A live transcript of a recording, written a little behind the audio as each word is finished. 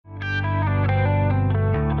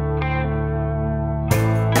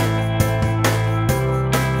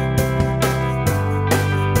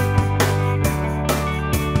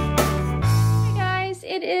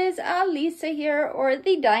Lisa here, or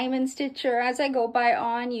the Diamond Stitcher as I go by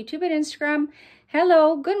on YouTube and Instagram.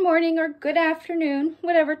 Hello, good morning or good afternoon,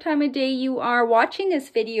 whatever time of day you are watching this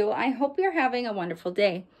video. I hope you're having a wonderful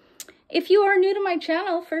day. If you are new to my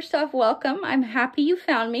channel, first off, welcome. I'm happy you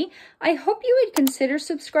found me. I hope you would consider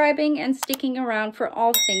subscribing and sticking around for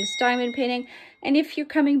all things diamond painting. And if you're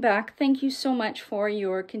coming back, thank you so much for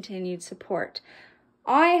your continued support.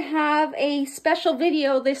 I have a special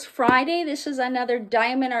video this Friday. This is another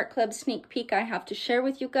Diamond Art Club sneak peek I have to share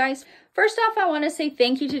with you guys. First off, I want to say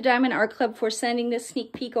thank you to Diamond Art Club for sending this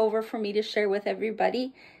sneak peek over for me to share with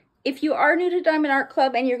everybody. If you are new to Diamond Art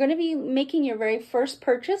Club and you're going to be making your very first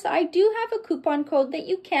purchase, I do have a coupon code that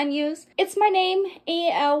you can use. It's my name,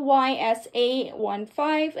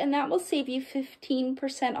 ALYSA15, and that will save you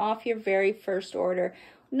 15% off your very first order.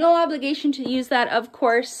 No obligation to use that, of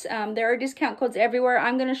course. There are discount codes everywhere.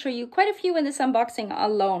 I'm going to show you quite a few in this unboxing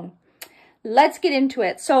alone. Let's get into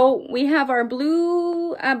it. So we have our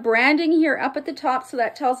blue branding here up at the top. So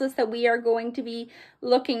that tells us that we are going to be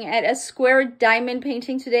looking at a square diamond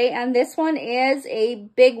painting today. And this one is a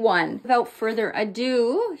big one. Without further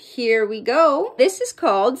ado, here we go. This is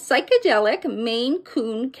called Psychedelic Maine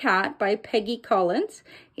Coon Cat by Peggy Collins.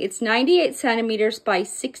 It's 98 centimeters by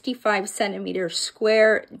 65 centimeters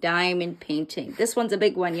square diamond painting. This one's a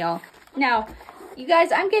big one, y'all. Now, you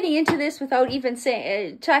guys, I'm getting into this without even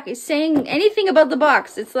saying anything about the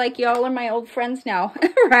box. It's like y'all are my old friends now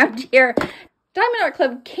around here. Diamond Art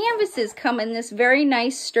Club canvases come in this very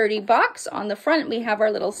nice sturdy box. On the front, we have our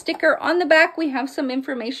little sticker. On the back, we have some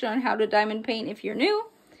information on how to diamond paint if you're new.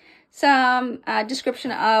 Some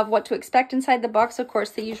description of what to expect inside the box, of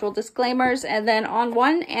course, the usual disclaimers. And then on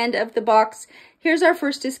one end of the box, here's our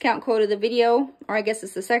first discount code of the video, or I guess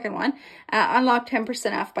it's the second one. Unlock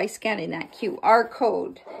 10% off by scanning that QR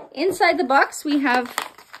code. Inside the box, we have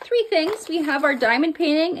three things. We have our diamond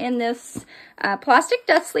painting in this plastic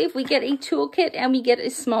dust sleeve. We get a toolkit and we get a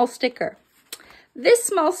small sticker. This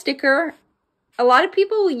small sticker, a lot of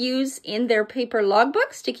people will use in their paper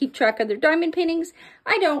logbooks to keep track of their diamond paintings.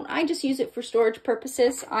 I don't. I just use it for storage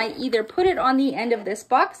purposes. I either put it on the end of this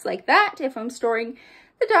box like that if I'm storing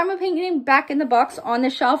the diamond painting back in the box on the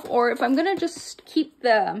shelf, or if I'm going to just keep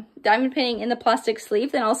the diamond painting in the plastic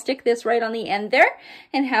sleeve, then I'll stick this right on the end there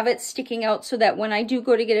and have it sticking out so that when I do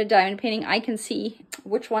go to get a diamond painting, I can see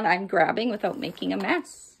which one I'm grabbing without making a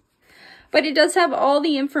mess. But it does have all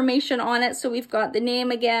the information on it. So we've got the name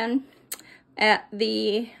again, I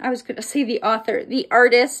was going to say the author, the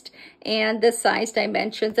artist, and the size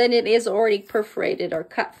dimensions, and it is already perforated or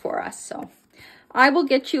cut for us. So I will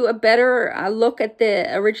get you a better look at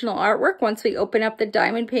the original artwork once we open up the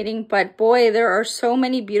diamond painting. But boy, there are so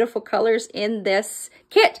many beautiful colors in this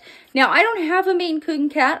kit. Now, I don't have a Maine Coon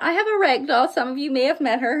cat. I have a ragdoll. Some of you may have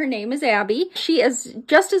met her. Her name is Abby. She is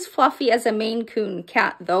just as fluffy as a Maine Coon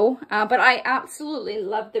cat, though. But I absolutely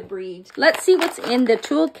love the breed. Let's see what's in the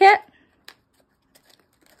toolkit.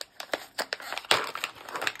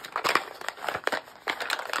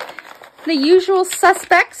 The usual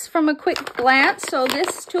suspects from a quick glance. So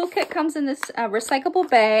this toolkit comes in this recyclable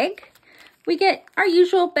bag. We get our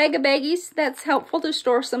usual bag of baggies. That's helpful to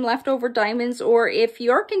store some leftover diamonds, or if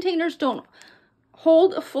your containers don't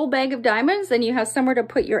hold a full bag of diamonds, then you have somewhere to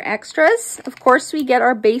put your extras. Of course, we get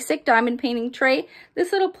our basic diamond painting tray.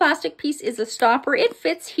 This little plastic piece is a stopper. It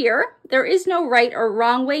fits here. There is no right or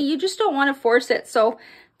wrong way. You just don't want to force it. So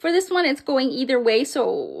for this one, it's going either way,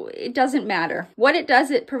 so it doesn't matter. What it does,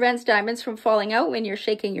 it prevents diamonds from falling out when you're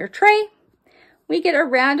shaking your tray. We get a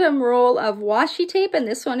random roll of washi tape, and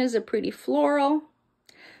this one is a pretty floral.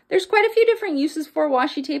 There's quite a few different uses for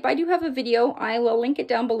washi tape. I do have a video. I will link it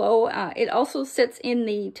down below. It also sits in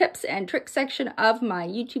the tips and tricks section of my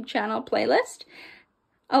YouTube channel playlist,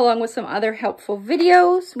 along with some other helpful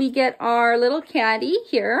videos. We get our little caddy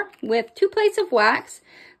here with 2 plates of wax.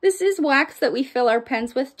 This is wax that we fill our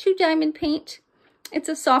pens with to diamond paint. It's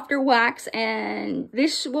a softer wax, and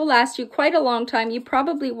this will last you quite a long time. You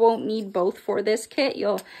probably won't need both for this kit.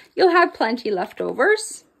 You'll have plenty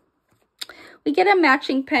leftovers. We get a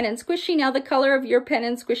matching pen and squishy. Now, the color of your pen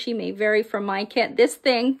and squishy may vary from my kit. This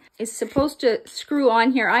thing is supposed to screw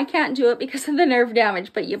on here. I can't do it because of the nerve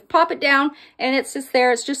damage, but you pop it down and it's just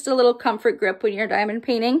there. It's just a little comfort grip when you're diamond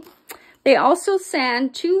painting. They also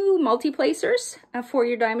sand 2 multi-placers for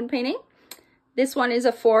your diamond painting. This one is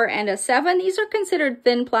a 4 and a 7. These are considered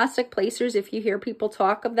thin plastic placers if you hear people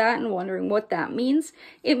talk of that and wondering what that means.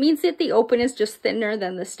 It means that the open is just thinner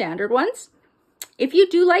than the standard ones. If you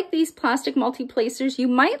do like these plastic multi-placers, you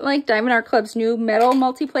might like Diamond Art Club's new metal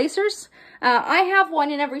multi-placers. I have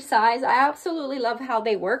one in every size. I absolutely love how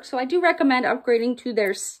they work, so I do recommend upgrading to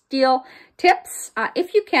their steel tips.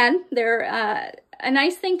 If you can, they're a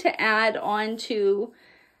nice thing to add on to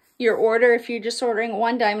your order. If you're just ordering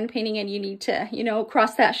one diamond painting and you need to, you know,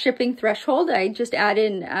 cross that shipping threshold, I just add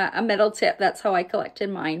in a metal tip. That's how I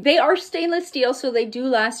collected mine. They are stainless steel, so they do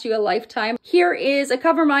last you a lifetime. Here is a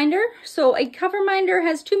cover minder. So a cover minder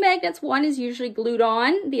has two magnets. One is usually glued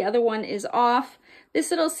on, the other one is off.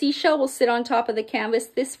 This little seashell will sit on top of the canvas.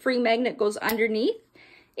 This free magnet goes underneath.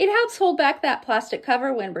 It helps hold back that plastic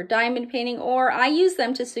cover when we're diamond painting, or I use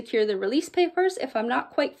them to secure the release papers if I'm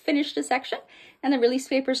not quite finished a section and the release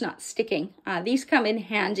paper's not sticking. These come in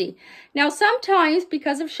handy. Now sometimes,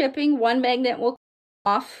 because of shipping, one magnet will come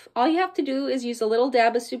off. All you have to do is use a little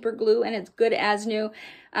dab of super glue and it's good as new.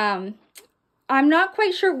 I'm not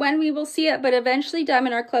quite sure when we will see it, but eventually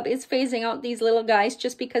Diamond Art Club is phasing out these little guys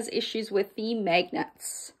just because issues with the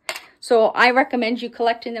magnets. So I recommend you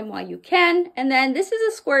collecting them while you can. And then this is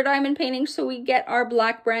a square diamond painting, so we get our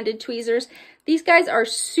black branded tweezers. These guys are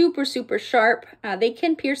super, super sharp. They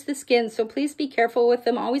can pierce the skin, so please be careful with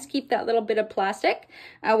them. Always keep that little bit of plastic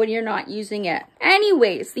when you're not using it.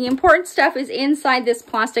 Anyways, the important stuff is inside this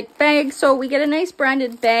plastic bag. So we get a nice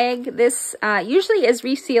branded bag. This usually is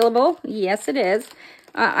resealable. Yes, it is.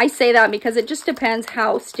 I say that because it just depends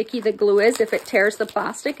how sticky the glue is. If it tears the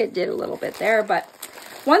plastic, it did a little bit there, but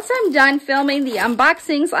once I'm done filming the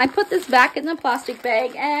unboxings, I put this back in the plastic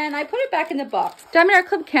bag and I put it back in the box. Diamond Art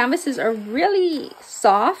Club canvases are really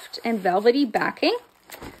soft and velvety backing.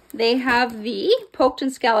 They have the poked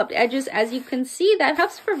and scalloped edges. As you can see, that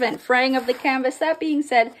helps prevent fraying of the canvas. That being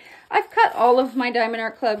said, I've cut all of my Diamond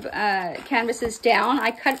Art Club canvases down.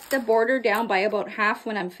 I cut the border down by about half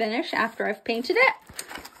when I'm finished after I've painted it.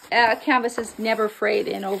 Canvas is never frayed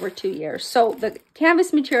in over 2 years. So the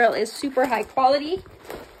canvas material is super high quality.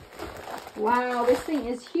 Wow, this thing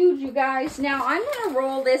is huge, you guys. Now I'm going to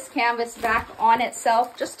roll this canvas back on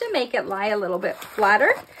itself just to make it lie a little bit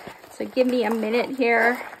flatter. So give me a minute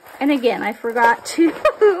here. And again, I forgot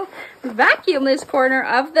to vacuum this corner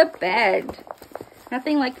of the bed.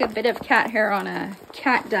 Nothing like a bit of cat hair on a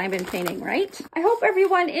cat diamond painting, right? I hope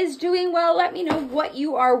everyone is doing well. Let me know what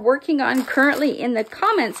you are working on currently in the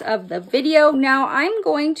comments of the video. Now I'm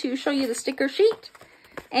going to show you the sticker sheet.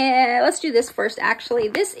 And let's do this first, actually.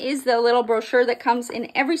 This is the little brochure that comes in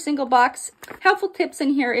every single box. Helpful tips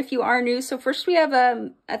in here if you are new. So first we have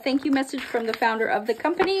a thank you message from the founder of the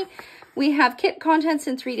company. We have kit contents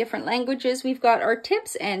in 3 different languages. We've got our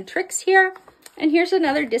tips and tricks here. And here's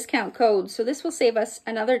another discount code. So this will save us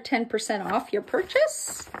another 10% off your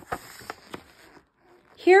purchase.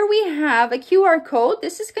 Here we have a QR code.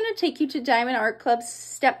 This is going to take you to Diamond Art Club's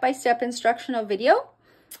step-by-step instructional video,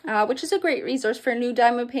 which is a great resource for new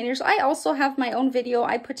diamond painters. I also have my own video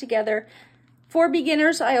I put together for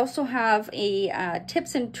beginners. I also have a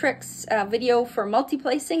tips and tricks video for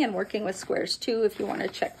multi-placing and working with squares too, if you want to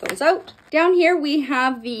check those out. Down here we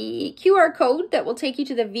have the QR code that will take you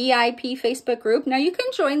to the VIP Facebook group. Now you can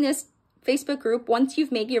join this Facebook group once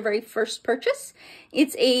you've made your very first purchase.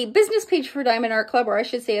 It's a business page for Diamond Art Club, or I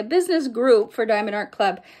should say a business group for Diamond Art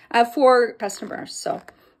Club for customers. So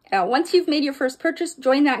once you've made your first purchase,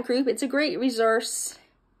 join that group. It's a great resource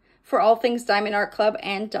for all things Diamond Art Club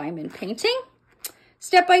and diamond painting.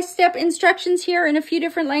 Step-by-step instructions here in a few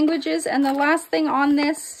different languages. And the last thing on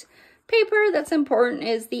this paper that's important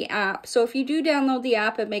is the app. So if you do download the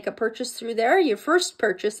app and make a purchase through there, your first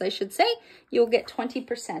purchase, I should say, you'll get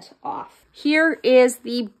 20% off. Here is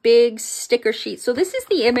the big sticker sheet. So this is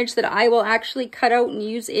the image that I will actually cut out and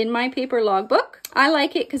use in my paper logbook. I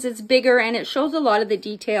like it because it's bigger and it shows a lot of the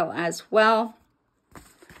detail as well.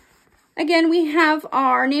 Again, we have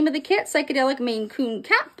our name of the kit, Psychedelic Maine Coon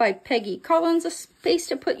Cap by Peggy. Collins, a space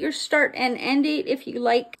to put your start and end date if you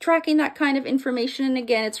like tracking that kind of information. And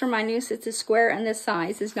again, it's reminding us it's a square and the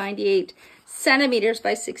size is 98 centimeters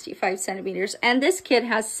by 65 centimeters. And this kit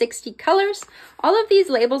has 60 colors. All of these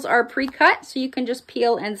labels are pre-cut, so you can just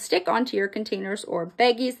peel and stick onto your containers or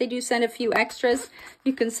baggies. They do send a few extras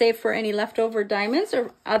you can save for any leftover diamonds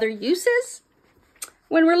or other uses.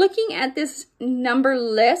 When we're looking at this number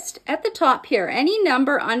list at the top here, any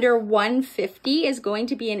number under 150 is going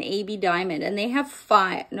to be an AB diamond, and they have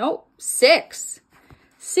six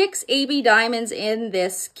AB diamonds in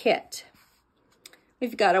this kit.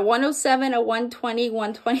 We've got a 107, a 120,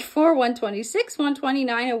 124, 126,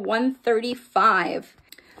 129, and 135.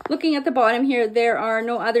 Looking at the bottom here, there are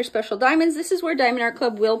no other special diamonds. This is where Diamond Art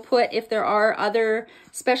Club will put if there are other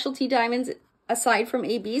specialty diamonds aside from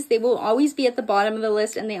ABs, they will always be at the bottom of the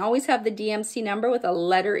list, and they always have the DMC number with a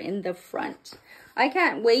letter in the front. I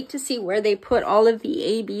can't wait to see where they put all of the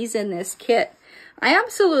ABs in this kit. I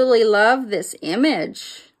absolutely love this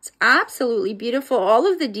image. It's absolutely beautiful.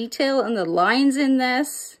 All of the detail and the lines in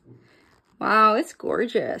this. Wow, it's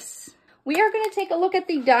gorgeous. We are going to take a look at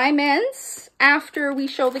the diamonds after we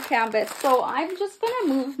show the canvas. So I'm just going to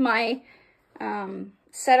move my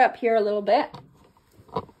setup here a little bit.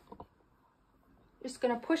 Just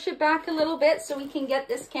going to push it back a little bit so we can get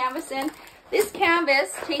this canvas in. This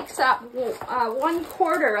canvas takes up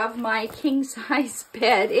 1/4 of my king size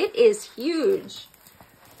bed. It is huge.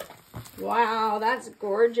 Wow, that's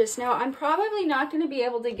gorgeous. Now, I'm probably not going to be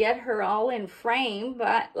able to get her all in frame,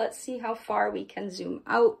 but let's see how far we can zoom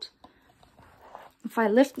out. If I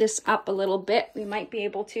lift this up a little bit, we might be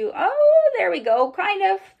able to. Oh, there we go, kind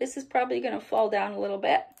of. This is probably going to fall down a little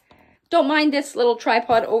bit. Don't mind this little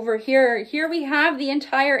tripod over here. Here we have the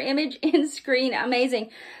entire image in screen. Amazing.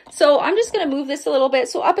 So I'm just going to move this a little bit.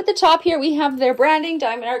 So up at the top here, we have their branding,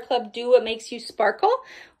 Diamond Art Club, Do What Makes You Sparkle.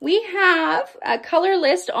 We have a color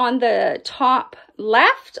list on the top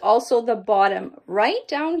left, also the bottom right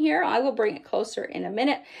down here. I will bring it closer in a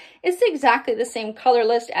minute. It's exactly the same color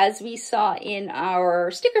list as we saw in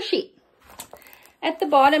our sticker sheet. At the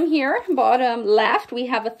bottom here, bottom left, we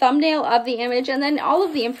have a thumbnail of the image, and then all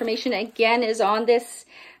of the information again is on this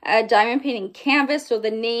diamond painting canvas. So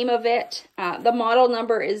the name of it, the model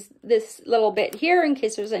number is this little bit here in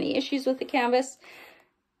case there's any issues with the canvas.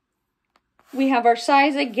 We have our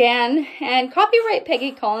size again, and copyright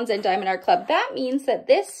Peggy Collins and Diamond Art Club. That means that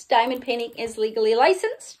this diamond painting is legally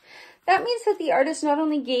licensed. That means that the artist not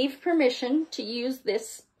only gave permission to use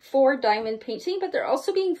this for diamond painting, but they're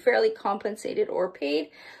also being fairly compensated or paid.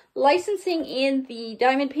 Licensing in the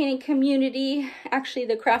diamond painting community, actually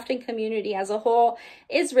the crafting community as a whole,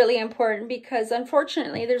 is really important because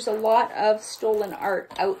unfortunately there's a lot of stolen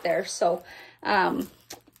art out there. So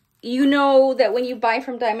you know that when you buy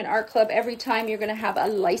from Diamond Art Club, every time you're going to have a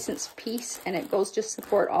licensed piece, and it goes to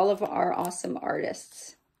support all of our awesome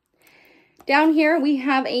artists. Down here we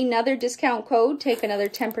have another discount code. Take another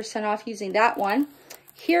 10% off using that one.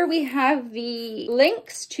 Here we have the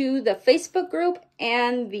links to the Facebook group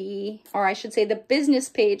and the business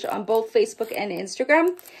page on both Facebook and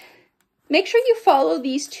Instagram. Make sure you follow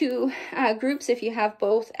these two groups if you have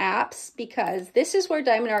both apps, because this is where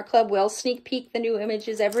Diamond Art Club will sneak peek the new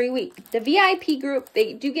images every week. The VIP group,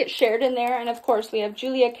 they do get shared in there. And of course, we have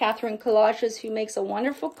Julia Catherine Collages, who makes a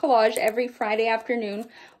wonderful collage every Friday afternoon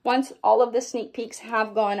once all of the sneak peeks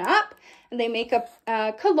have gone up. And they make a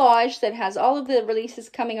collage that has all of the releases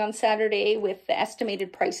coming on Saturday with the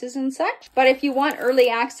estimated prices and such. But if you want early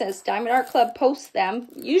access, Diamond Art Club posts them,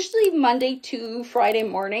 usually Monday to Friday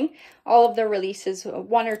morning. All of the releases,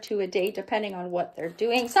 1 or 2 a day, depending on what they're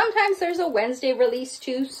doing. Sometimes there's a Wednesday release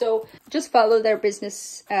too, so just follow their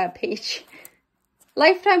business page.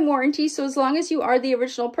 Lifetime warranty, so as long as you are the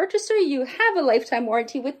original purchaser, you have a lifetime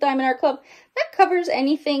warranty with Diamond Art Club. That covers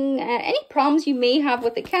anything, any problems you may have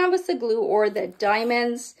with the canvas, the glue, or the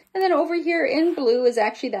diamonds. And then over here in blue is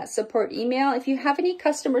actually that support email. If you have any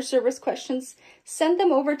customer service questions, send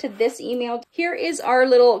them over to this email. Here is our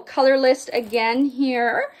little color list again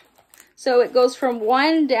here. So it goes from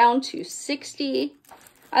 1 down to 60.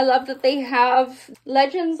 I love that they have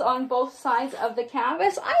legends on both sides of the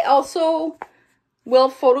canvas. I also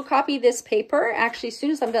will photocopy this paper. Actually, as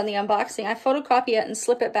soon as I'm done the unboxing, I photocopy it and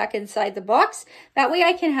slip it back inside the box. That way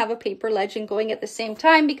I can have a paper legend going at the same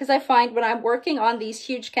time, because I find when I'm working on these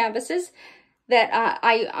huge canvases that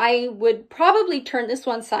I would probably turn this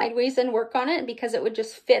one sideways and work on it, because it would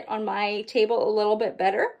just fit on my table a little bit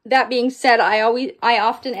better. That being said, I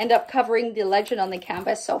often end up covering the legend on the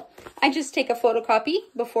canvas, so I just take a photocopy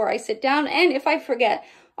before I sit down, and if I forget,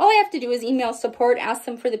 all I have to do is email support, ask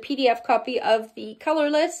them for the PDF copy of the color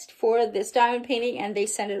list for this diamond painting, and they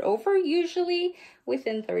send it over, usually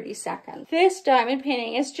within 30 seconds. This diamond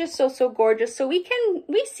painting is just so gorgeous. So we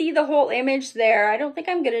see the whole image there. I don't think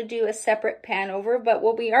I'm going to do a separate pan over, but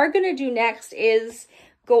what we are going to do next is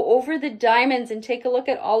go over the diamonds and take a look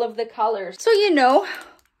at all of the colors. So you know,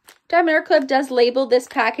 Diamond Art Club does label this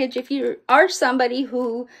package. If you are somebody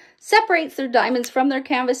who separates their diamonds from their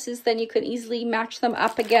canvases, then you can easily match them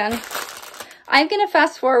up again. I'm going to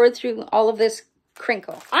fast forward through all of this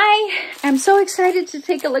crinkle. I am so excited to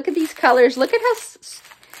take a look at these colors. Look at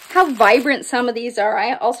how vibrant some of these are.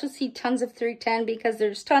 I also see tons of 310 because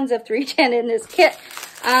there's tons of 310 in this kit.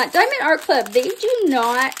 Diamond Art Club, they do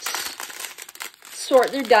not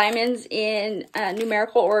sort their diamonds in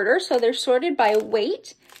numerical order, so they're sorted by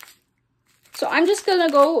weight. So I'm just going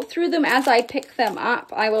to go through them as I pick them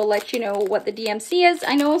up. I will let you know what the DMC is.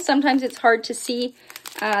 I know sometimes it's hard to see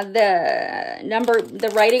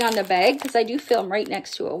the writing on the bag because I do film right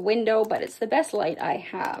next to a window, but it's the best light I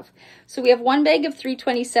have. So we have 1 bag of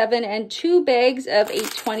 327 and 2 bags of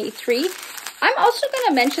 823. I'm also going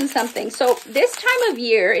to mention something. So this time of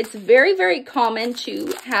year, it's very, very common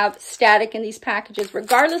to have static in these packages,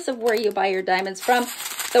 regardless of where you buy your diamonds from.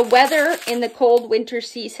 The weather in the cold winter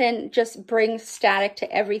season just brings static to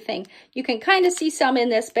everything. You can kind of see some in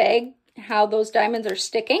this bag, how those diamonds are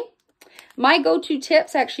sticking. My go-to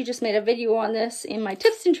tips, I actually just made a video on this in my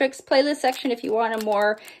tips and tricks playlist section if you want a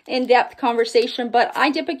more in-depth conversation, but I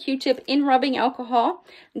dip a Q-tip in rubbing alcohol,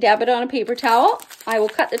 dab it on a paper towel. I will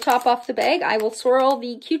cut the top off the bag. I will swirl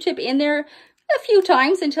the Q-tip in there a few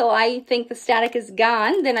times until I think the static is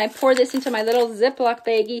gone. Then I pour this into my little Ziploc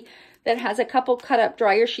baggie that has a couple cut up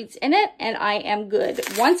dryer sheets in it, and I am good.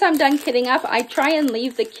 Once I'm done kitting up, I try and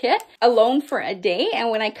leave the kit alone for a day, and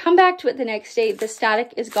when I come back to it the next day, the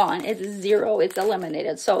static is gone. It's zero, it's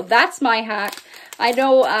eliminated. So that's my hack. I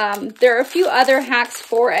know there are a few other hacks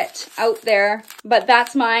for it out there, but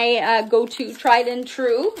that's my go-to, tried and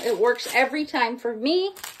true. It works every time for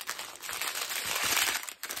me.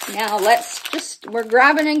 Now we're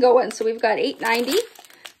grabbing and going. So we've got 890.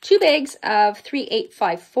 2 bags of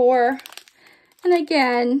 3854, and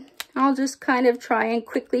again, I'll just kind of try and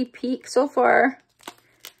quickly peek. So far,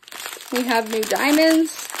 we have new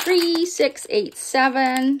diamonds,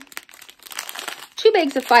 3687, 2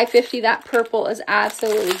 bags of 550. That purple is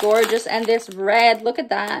absolutely gorgeous, and this red, look at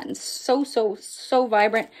that, and so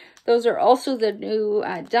vibrant. Those are also the new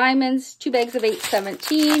diamonds, 2 bags of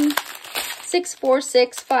 817.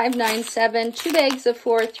 646, 597, 2 bags of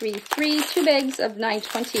 433, 2 bags of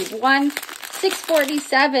 921,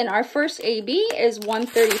 647. Our first AB is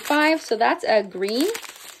 135, so that's a green.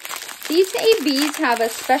 These ABs have a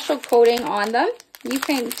special coating on them. You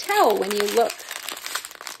can tell when you look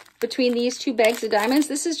between these 2 bags of diamonds.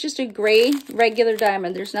 This is just a gray regular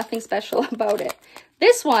diamond. There's nothing special about it.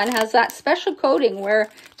 This one has that special coating where,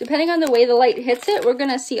 depending on the way the light hits it, we're going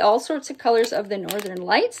to see all sorts of colors of the northern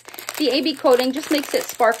lights. The AB coating just makes it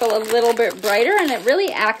sparkle a little bit brighter, and it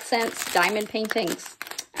really accents diamond paintings.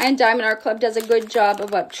 And Diamond Art Club does a good job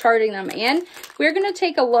of charting them in. We're going to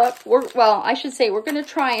take a look. We're going to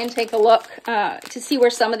try and take a look to see where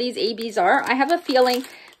some of these ABs are. I have a feeling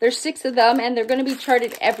there's 6 of them, and they're going to be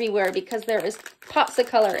charted everywhere because there is pops of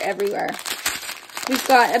color everywhere. We've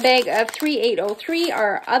got a bag of 3803.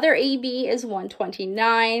 Our other AB is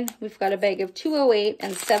 129. We've got a bag of 208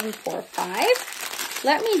 and 745.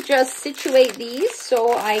 Let me just situate these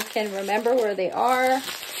so I can remember where they are.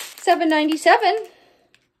 797,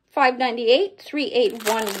 598,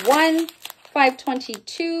 3811,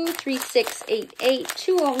 522, 3688,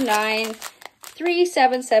 209,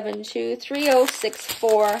 3772,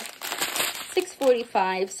 3064,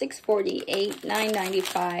 645, 648,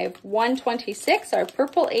 995, 126, our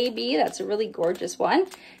purple AB. That's a really gorgeous one.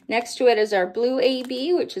 Next to it is our blue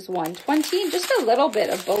AB, which is 120. Just a little bit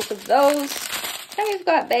of both of those. Then we've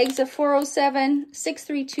got bags of 407,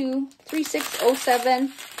 632,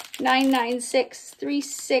 3607, 996,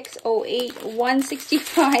 3608,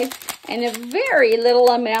 165, and a very little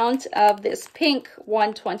amount of this pink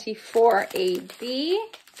 124 AB.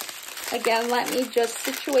 Again, let me just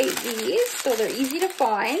situate these so they're easy to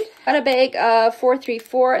find. Got a bag of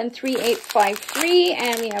 434 and 3853,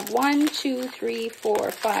 and we have 1, 2, 3,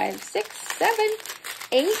 4, 5, 6, 7,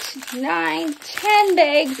 8, 9, 10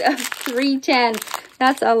 bags of 310.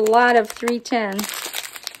 That's a lot of 310.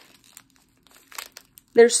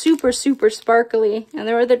 They're super sparkly, and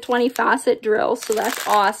they're the 20 facet drills, so that's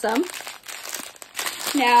awesome.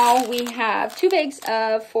 Now we have 2 bags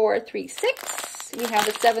of 436. We have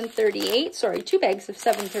a 738, sorry, 2 bags of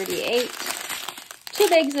 738, 2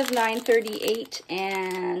 bags of 938,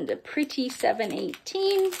 and a pretty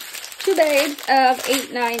 718, 2 bags of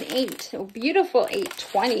 898, a beautiful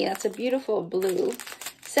 820, that's a beautiful blue,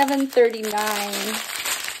 739,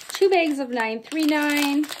 2 bags of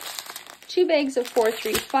 939, 2 bags of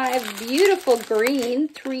 435, beautiful green,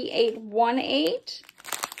 3818,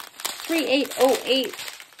 3808,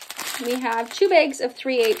 we have 2 bags of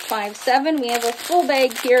 3857. We have a full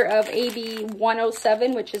bag here of AB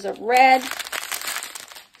 107, which is a red.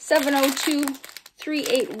 702,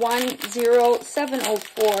 3810,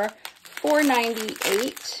 704,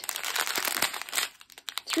 498,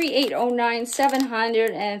 3809, 700,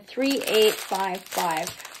 and 3855.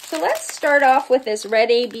 So let's start off with this red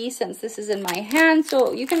AB since this is in my hand.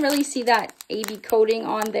 So you can really see that AB coating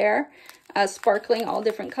on there, sparkling all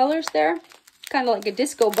different colors there. Kind of like a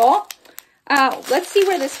disco ball. Let's see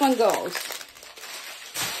where this one goes.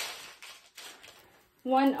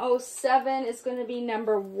 107 is going to be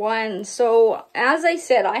number 1. So as I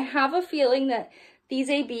said, I have a feeling that these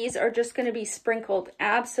ABs are just going to be sprinkled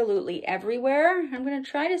absolutely everywhere. I'm going to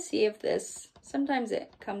try to see if this, sometimes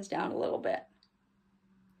it comes down a little bit.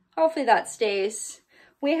 Hopefully that stays.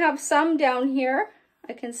 We have some down here.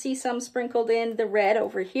 I can see some sprinkled in the red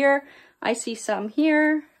over here. I see some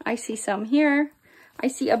here. I see some here. I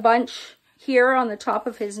see a bunch here on the top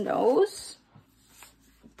of his nose.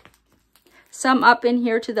 Some up in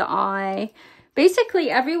here to the eye. Basically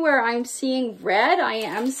everywhere I'm seeing red, I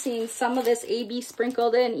am seeing some of this AB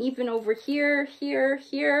sprinkled in, even over here, here,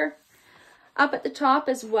 here. Up at the top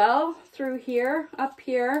as well, through here, up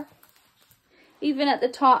here. Even at the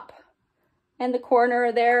top and the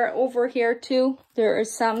corner there, over here too, there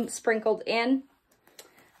is some sprinkled in.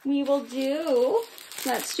 We will do,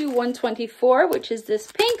 let's do 124, which is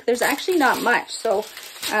this pink. There's actually not much, so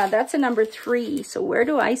that's a number 3. So where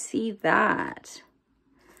do I see that?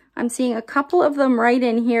 I'm seeing a couple of them right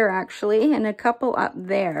in here actually, and a couple up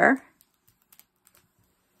there.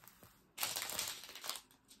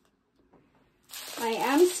 I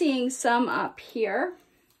am seeing some up here.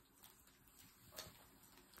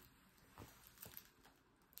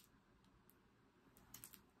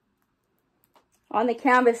 On the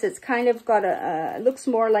canvas, it's kind of got a, it looks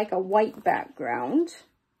more like a white background.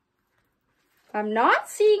 I'm not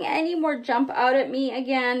seeing any more jump out at me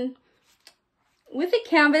again. With a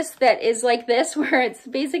canvas that is like this, where it's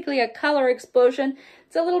basically a color explosion,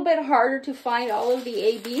 it's a little bit harder to find all of the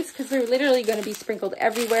ABs because they're literally going to be sprinkled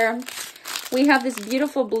everywhere. We have this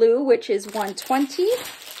beautiful blue, which is 120.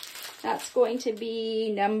 That's going to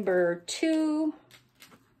be number 2.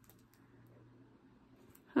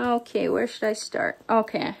 Okay, where should I start?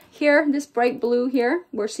 Okay, here, this bright blue here,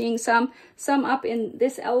 we're seeing some up in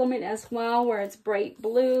this element as well, where it's bright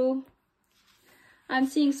blue. I'm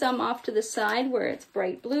seeing some off to the side where it's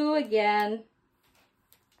bright blue again.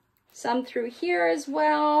 Some through here as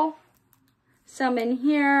well. Some in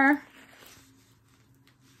here.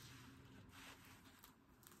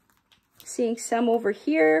 Seeing some over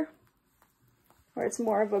here where it's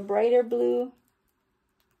more of a brighter blue.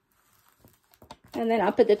 And then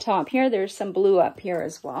up at the top here, there's some blue up here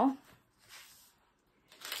as well.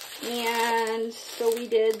 And so we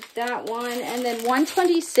did that one. And then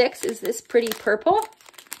 126 is this pretty purple.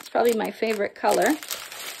 It's probably my favorite color.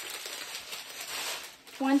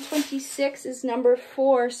 126 is number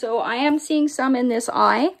 4. So I am seeing some in this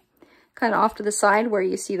eye, kind of off to the side where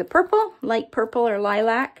you see the purple, light purple or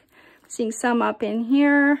lilac. Seeing some up in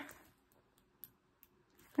here.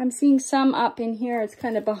 I'm seeing some up in here. It's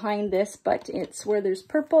kind of behind this, but it's where there's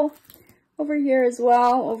purple. Over here as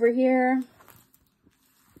well, over here.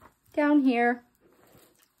 Down here.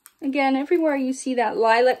 Again, everywhere you see that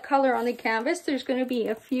lilac color on the canvas, there's going to be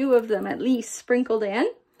a few of them at least sprinkled in.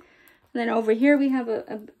 And then over here we have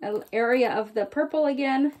an area of the purple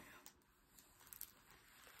again.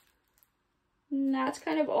 And that's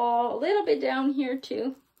kind of all, a little bit down here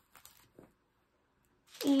too.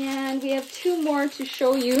 And we have 2 more to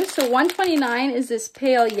show you. So 129 is this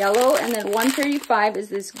pale yellow, and then 135 is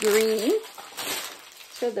this green.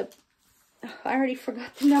 So I already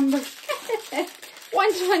forgot the number.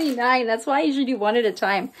 129, that's why I usually do one at a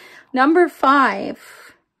time. Number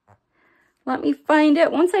 5. Let me find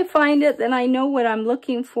it. Once I find it, then I know what I'm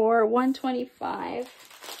looking for. 125.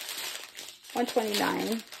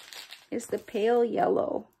 129 is the pale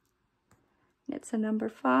yellow. It's a number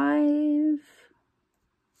 5.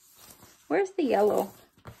 Where's the yellow?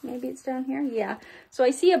 Maybe it's down here? Yeah. So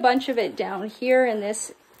I see a bunch of it down here in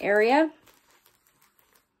this area.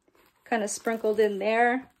 Kind of sprinkled in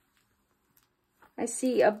there. I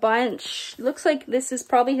see a bunch. Looks like this is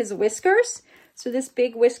probably his whiskers. So this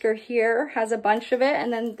big whisker here has a bunch of it.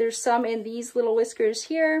 And then there's some in these little whiskers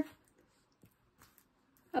here.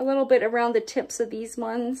 A little bit around the tips of these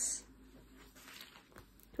ones.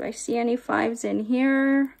 Do I see any 5s in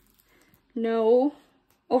here? No.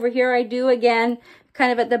 Over here I do, again, kind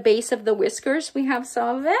of at the base of the whiskers, we have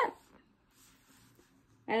some of it.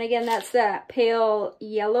 And again, that's that pale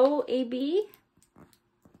yellow AB.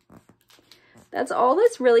 That's all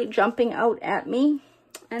that's really jumping out at me.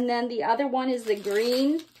 And then the other one is the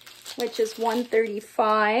green, which is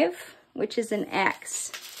 135, which is an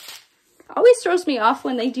X. Always throws me off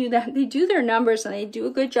when they do that. They do their numbers and they do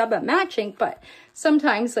a good job at matching, but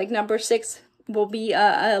sometimes like number 6 will be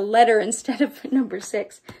a letter instead of number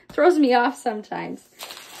 6. Throws me off sometimes.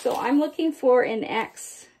 So I'm looking for an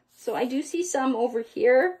X. So I do see some over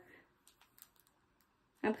here.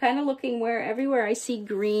 I'm kind of looking everywhere I see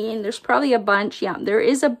green. There's probably a bunch. Yeah, there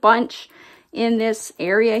is a bunch in this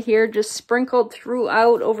area here, just sprinkled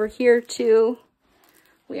throughout over here too.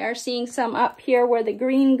 We are seeing some up here where the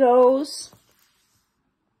green goes.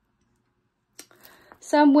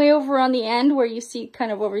 Some way over on the end where you see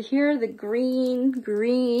kind of over here, the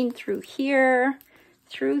green through here,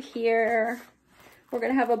 through here. We're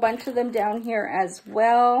going to have a bunch of them down here as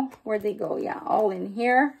well. Where'd they go? Yeah, all in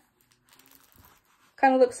here.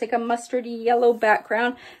 Kind of looks like a mustardy yellow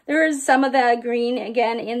background. There is some of that green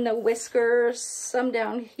again in the whiskers, some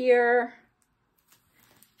down here.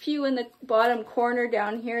 A few in the bottom corner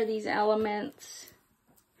down here, these elements.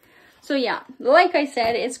 So yeah, like I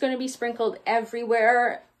said, it's going to be sprinkled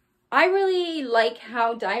everywhere. I really like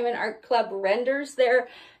how Diamond Art Club renders their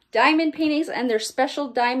diamond paintings and their special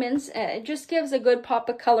diamonds. It just gives a good pop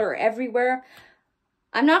of color everywhere.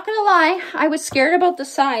 I'm not going to lie, I was scared about the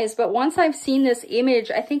size, but once I've seen this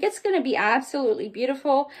image, I think it's going to be absolutely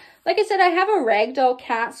beautiful. Like I said, I have a ragdoll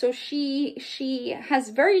cat, so she has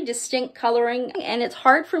very distinct coloring, and it's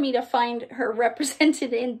hard for me to find her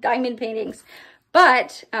represented in diamond paintings.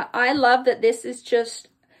 But I love that this is just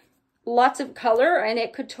lots of color, and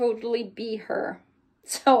it could totally be her.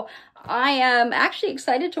 So I am actually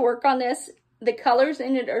excited to work on this. The colors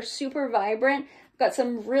in it are super vibrant. Got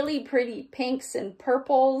some really pretty pinks and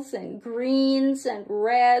purples and greens and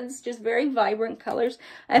reds, just very vibrant colors.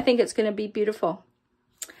 I think it's going to be beautiful.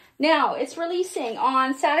 Now, it's releasing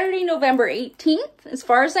on Saturday, November 18th. As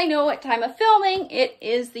far as I know at time of filming, it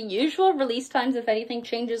is the usual release times. If anything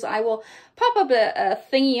changes, I will pop up a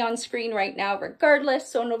thingy on screen right now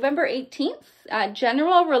regardless. So November 18th,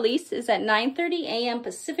 general release is at 9:30 a.m.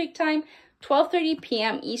 Pacific time, 12:30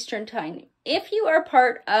 p.m. Eastern time. If you are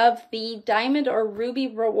part of the Diamond or Ruby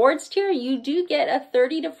rewards tier, you do get a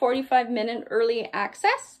 30 to 45 minute early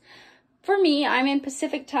access. For me, I'm in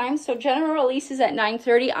Pacific time, so general release is at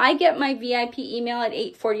 9:30. I get my VIP email at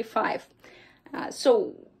 8:45.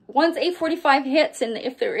 So once 8:45 hits, and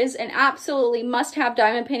if there is an absolutely must-have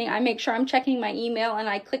diamond painting, I make sure I'm checking my email and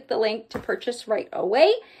I click the link to purchase right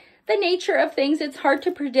away. The nature of things, it's hard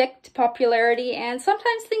to predict popularity, and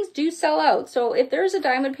sometimes things do sell out. So if there's a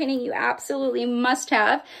diamond painting you absolutely must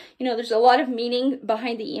have, you know, there's a lot of meaning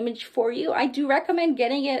behind the image for you, I do recommend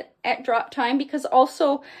getting it at drop time, because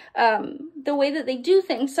also the way that they do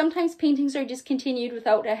things, sometimes paintings are discontinued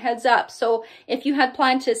without a heads up. So if you had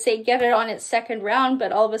planned to say get it on its second round,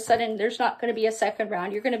 but all of a sudden there's not going to be a second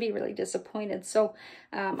round, you're going to be really disappointed. So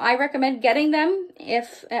I recommend getting them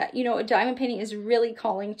if you know, a diamond painting is really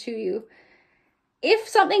calling to you. If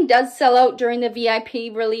something does sell out during the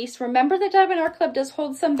VIP release, remember the Diamond Art Club does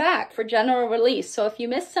hold some back for general release. So if you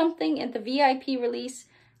miss something at the VIP release,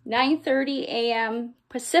 9:30 a.m.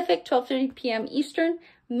 Pacific, 12:30 p.m. Eastern,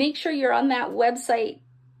 make sure you're on that website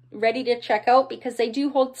ready to check out, because they do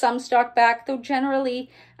hold some stock back, though generally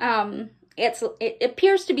it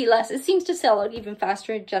appears to be less. It seems to sell out even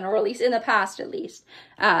faster in general release, in the past at least,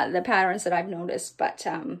 the patterns that I've noticed. But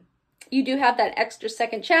you do have that extra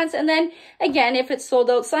second chance. And then again, if it's sold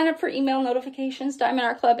out, sign up for email notifications. Diamond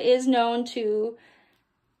Art Club is known to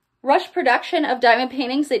rush production of diamond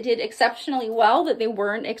paintings that did exceptionally well that they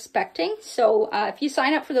weren't expecting. So if you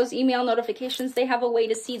sign up for those email notifications, they have a way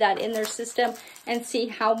to see that in their system and see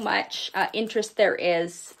how much interest there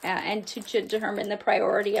is, and to determine the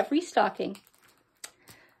priority of restocking.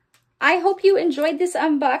 I hope you enjoyed this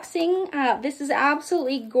unboxing. This is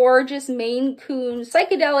absolutely gorgeous Maine Coon,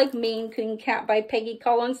 Psychedelic Maine Coon cat by Peggy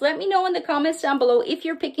Collins. Let me know in the comments down below if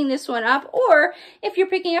you're picking this one up, or if you're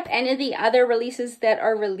picking up any of the other releases that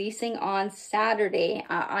are releasing on Saturday.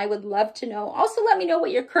 I would love to know. Also, let me know what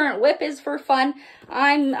your current whip is for fun.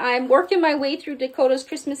 I'm working my way through Dakota's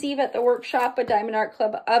Christmas Eve at the workshop at Diamond Art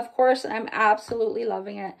Club, of course, and I'm absolutely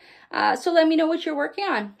loving it. So let me know what you're working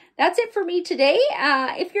on. That's it for me today.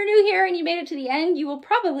 If you're new here and you made it to the end, you will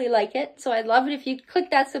probably like it. So I'd love it if you click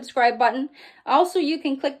that subscribe button. Also, you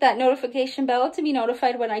can click that notification bell to be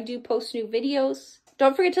notified when I do post new videos.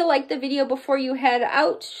 Don't forget to like the video before you head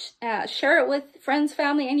out. Share it with friends,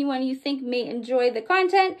 family, anyone you think may enjoy the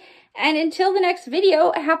content. And until the next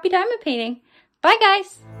video, a happy diamond painting. Bye,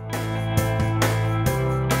 guys.